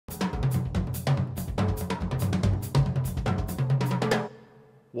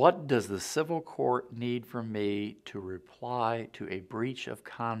What does the civil court need from me to reply to a breach of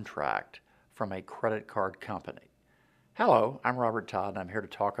contract from a credit card company? Hello, I'm Robert Todd, and I'm here to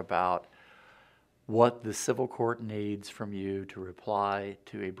talk about what the civil court needs from you to reply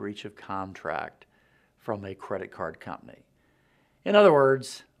to a breach of contract from a credit card company. In other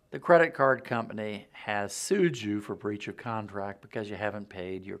words, the credit card company has sued you for breach of contract because you haven't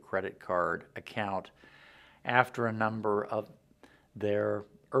paid your credit card account after a number of their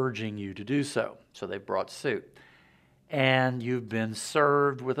urging you to do so. So they brought suit. And you've been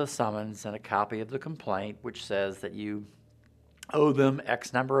served with a summons and a copy of the complaint, which says that you owe them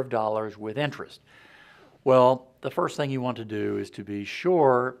X number of dollars with interest. Well, the first thing you want to do is to be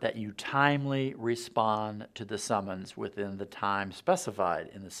sure that you timely respond to the summons within the time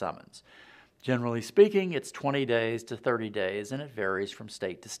specified in the summons. Generally speaking, it's 20 days to 30 days, and it varies from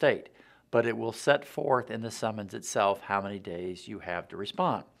state to state. But it will set forth in the summons itself how many days you have to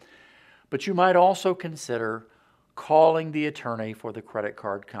respond. But you might also consider calling the attorney for the credit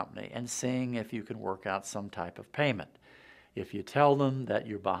card company and seeing if you can work out some type of payment. If you tell them that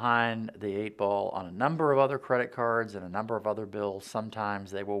you're behind the 8 ball on a number of other credit cards and a number of other bills,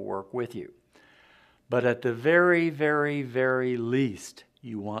 sometimes they will work with you. But at the very, very, very least,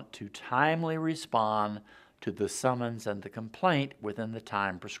 you want to timely respond to the summons and the complaint within the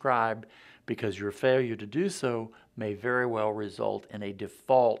time prescribed, because your failure to do so may very well result in a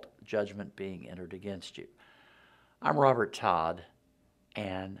default judgment being entered against you. I'm Robert Todd,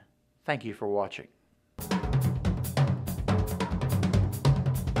 and thank you for watching.